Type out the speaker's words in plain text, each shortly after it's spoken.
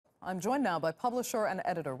I'm joined now by publisher and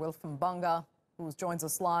editor Wilf Mbanga, who joins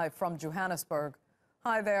us live from Johannesburg.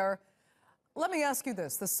 Hi there. Let me ask you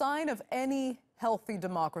this. The sign of any healthy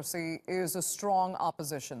democracy is a strong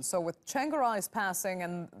opposition. So with Tsvangirai's passing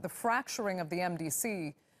and the fracturing of the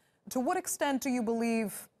MDC, to what extent do you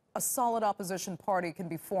believe a solid opposition party can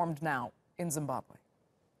be formed now in Zimbabwe?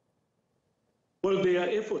 Well, there are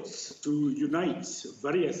efforts to unite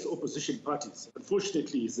various opposition parties.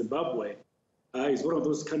 Unfortunately, Zimbabwe is one of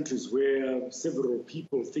those countries where several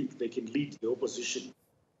people think they can lead the opposition.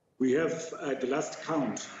 We have, at the last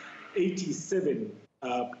count, 87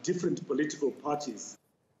 different political parties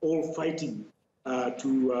all fighting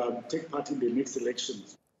to take part in the next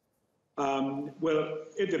elections. Well,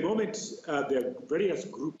 at the moment, there are various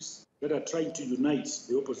groups that are trying to unite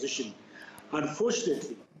the opposition.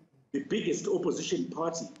 Unfortunately, the biggest opposition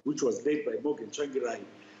party, which was led by Tsvangirai,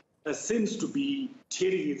 seems to be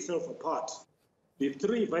tearing itself apart. The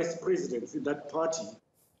three vice presidents in that party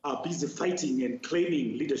are busy fighting and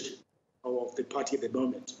claiming leadership of the party at the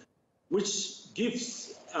moment, which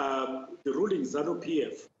gives the ruling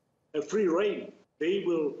ZANU-PF a free rein. They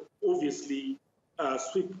will obviously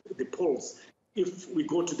sweep the polls if we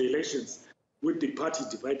go to the elections with the party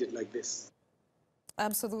divided like this.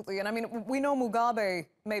 Absolutely. And I mean, we know Mugabe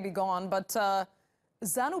may be gone, but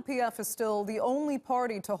ZANU-PF is still the only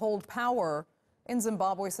party to hold power in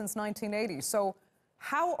Zimbabwe since 1980. So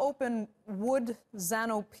how open would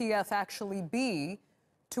ZANU-PF actually be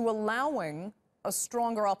to allowing a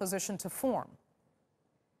stronger opposition to form?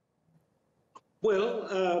 Well,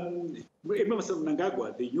 Emerson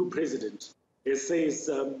Mnangagwa, the new president, says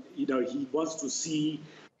he wants to see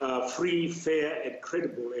free, fair, and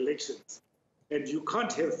credible elections. And you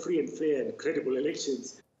can't have free and fair and credible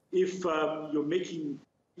elections if you're making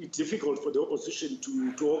it difficult for the opposition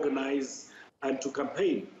to organize and to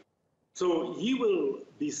campaign. So he will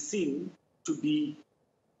be seen to be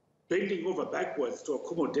bending over backwards to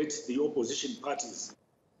accommodate the opposition parties,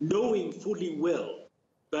 knowing fully well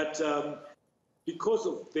that because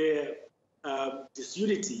of their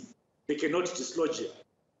disunity, they cannot dislodge him.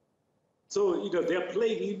 So, they're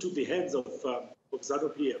playing into the hands of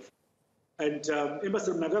ZANU-PF. And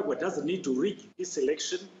Emerson Mnangagwa doesn't need to rig this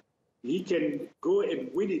election. He can go and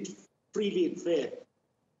win it freely and fair.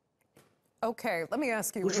 Okay, let me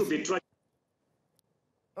ask you. Which will be trying.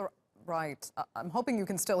 Right. I'm hoping you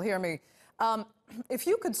can still hear me. If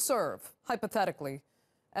you could serve, hypothetically,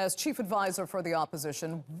 as chief advisor for the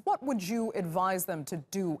opposition, what would you advise them to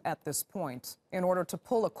do at this point in order to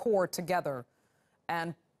pull a core together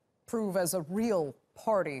and prove as a real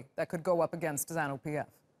party that could go up against ZANU-PF?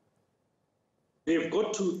 They've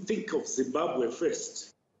got to think of Zimbabwe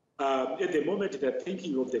first. At the moment, they're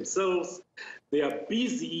thinking of themselves. They are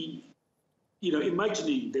busy,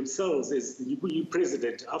 imagining themselves as the new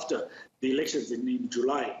president after the elections in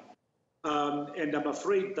July. And I'm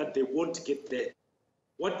afraid that they won't get there.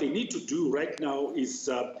 What they need to do right now is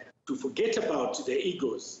to forget about their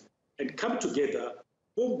egos and come together,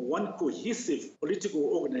 form one cohesive political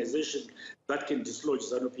organization that can dislodge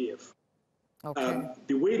ZANU-PF. Okay.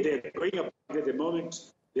 The way they're going about at the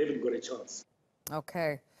moment, they haven't got a chance.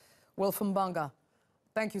 Okay. Wilf Mbanga,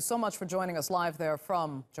 thank you so much for joining us live there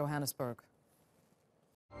from Johannesburg.